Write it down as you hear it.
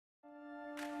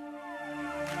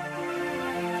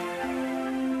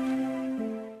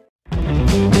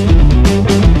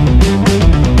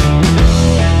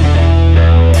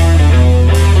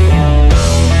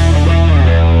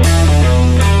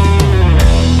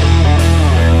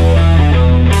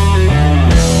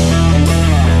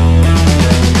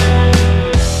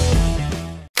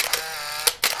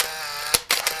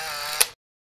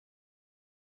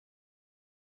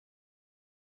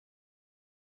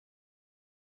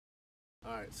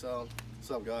Alright, so what's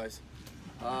up, guys?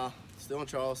 Still in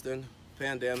Charleston,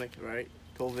 pandemic, right?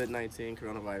 COVID-19,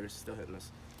 coronavirus, still hitting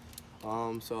us.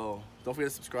 So don't forget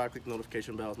to subscribe, click the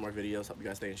notification bell, more videos, help you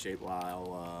guys stay in shape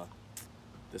while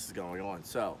this is going on.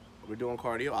 So we're doing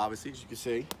cardio, obviously, as you can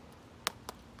see.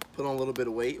 Put on a little bit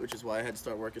of weight, which is why I had to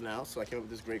start working out. So I came up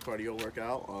with this great cardio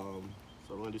workout. So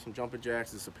we're gonna do some jumping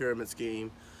jacks. It's a pyramid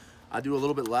scheme. I do a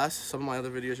little bit less. Some of my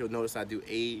other videos you'll notice I do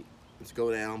 8 to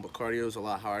go down, but cardio is a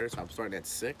lot harder. So I'm starting at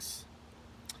 6,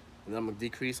 and then I'm gonna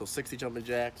decrease. So 60 jumping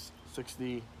jacks,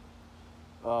 60.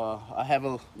 I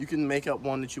have you can make up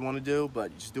one that you want to do,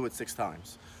 but just do it 6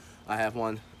 times. I have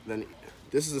one. Then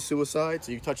this is a suicide.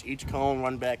 So you touch each cone,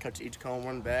 run back, touch each cone,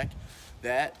 run back.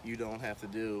 That you don't have to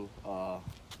do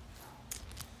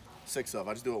 6 of.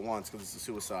 I just do it once because it's a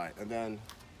suicide. And then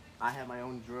I have my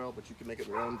own drill, but you can make it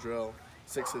your own drill.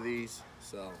 6 of these.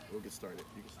 So we'll get started.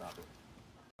 You can stop it.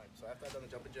 All right, so after I've done the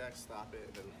jumping jacks, stop it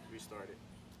and then restart it.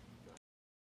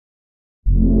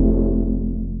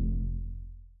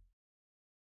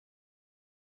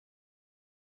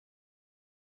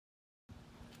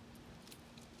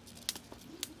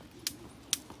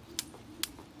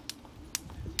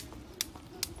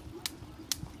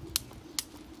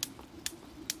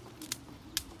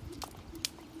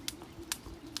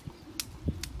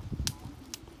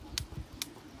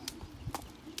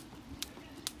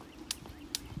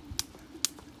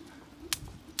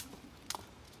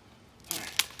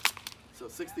 So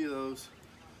 60 of those,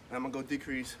 and I'm gonna go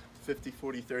decrease 50,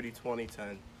 40, 30, 20, 10.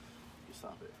 You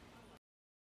stop it.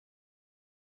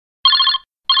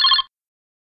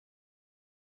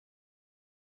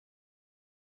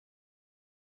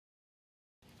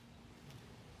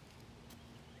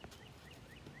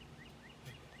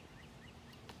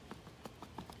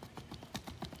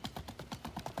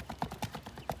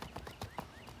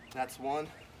 That's one.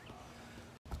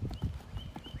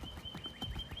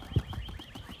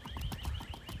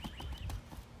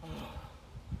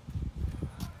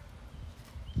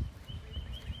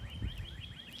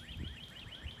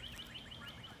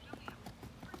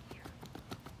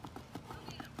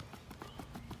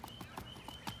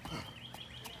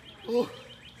 Ooh,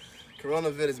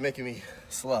 Coronavirus is making me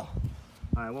slow. All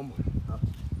right, one more.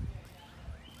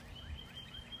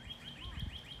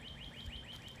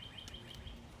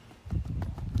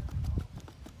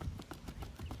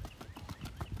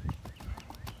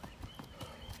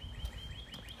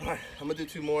 All right, I'm gonna do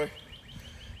 2 more,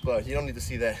 but you don't need to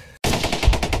see that.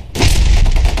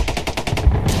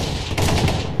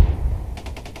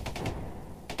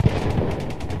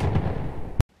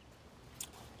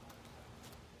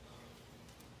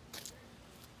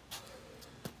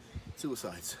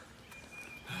 Suicides.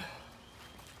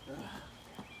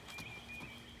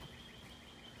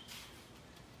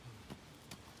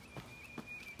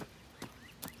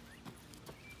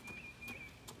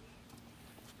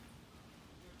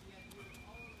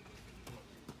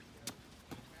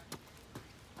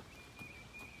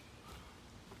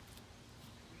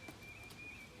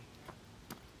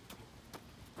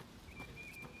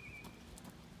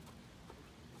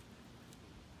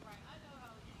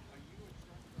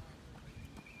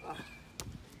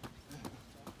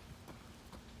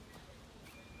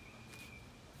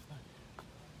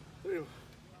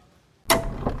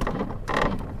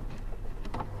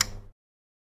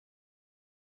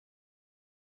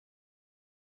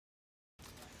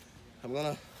 I'm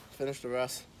gonna finish the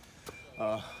rest,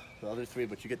 the other 3,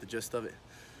 but you get the gist of it.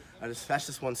 That's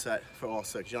just one set for all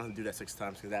 6. You don't have to do that 6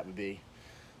 times because that would be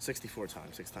 64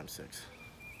 times. 6 times 6.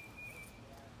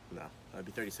 No, that'd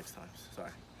be 36 times.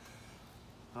 Sorry.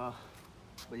 But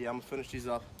yeah, I'm gonna finish these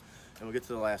up, and we'll get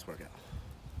to the last workout.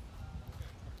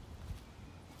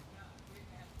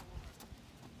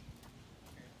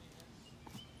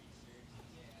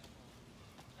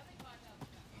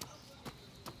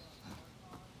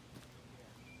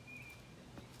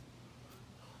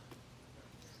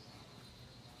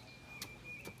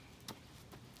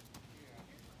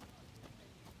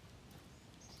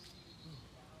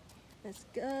 Let's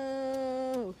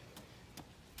go.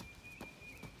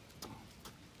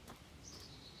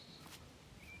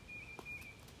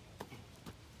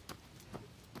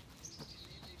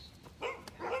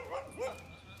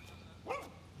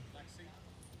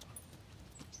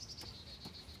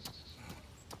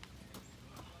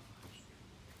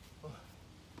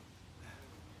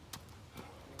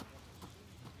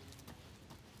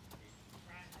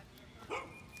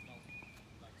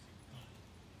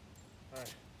 All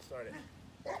right, start it.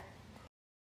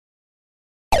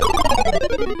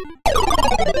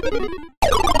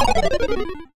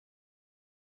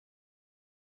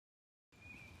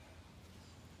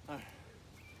 All right.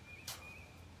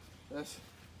 That's,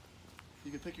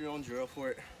 you can pick your own drill for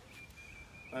it.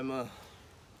 I'm a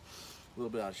little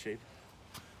bit out of shape,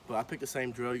 but I picked the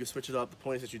same drill. You can switch it up. The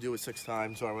point is that you do it 6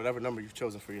 times or whatever number you've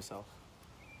chosen for yourself.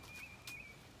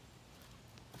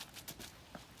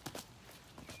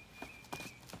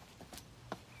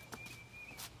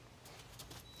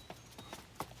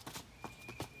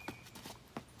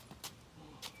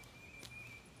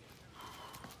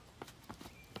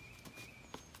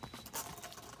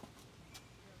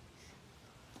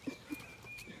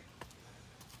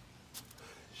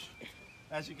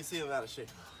 As you can see, I'm out of shape.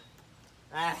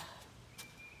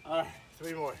 All right,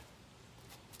 3 more.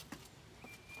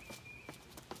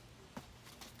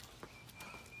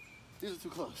 These are too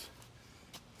close.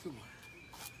 2 more.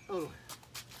 Oh,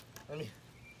 I mean,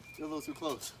 you're a little too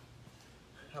close.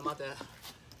 How about that?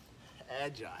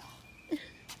 Agile.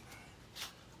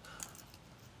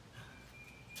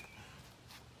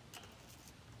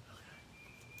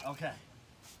 Okay.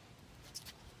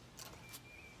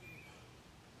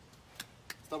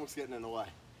 Stomach's getting in the way.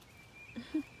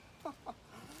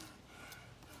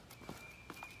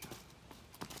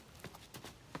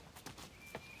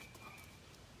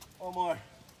 One more.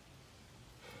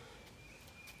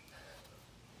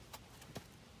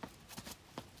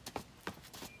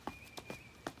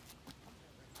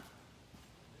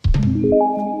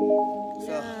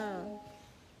 So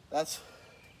that's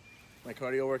my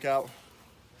cardio workout.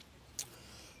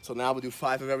 So now we'll do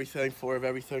 5 of everything, 4 of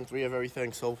everything, 3 of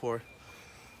everything, so forth.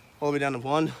 All the way down to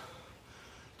 1.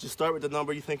 Just start with the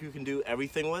number you think you can do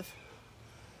everything with.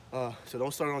 So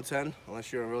don't start on 10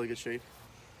 unless you're in really good shape,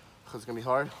 because it's gonna be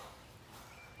hard.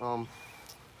 But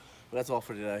that's all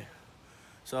for today.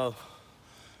 So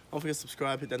don't forget to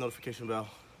subscribe, hit that notification bell,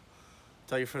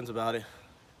 tell your friends about it.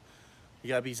 You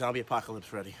gotta be zombie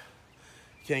apocalypse ready.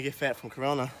 You can't get fat from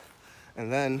Corona,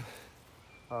 and then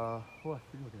what? What are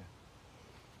you looking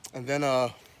at? And then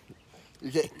you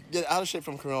get out of shape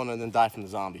from Corona and then die from the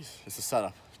zombies. It's a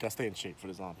setup. You gotta stay in shape for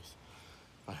the zombies.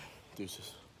 All right,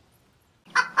 deuces.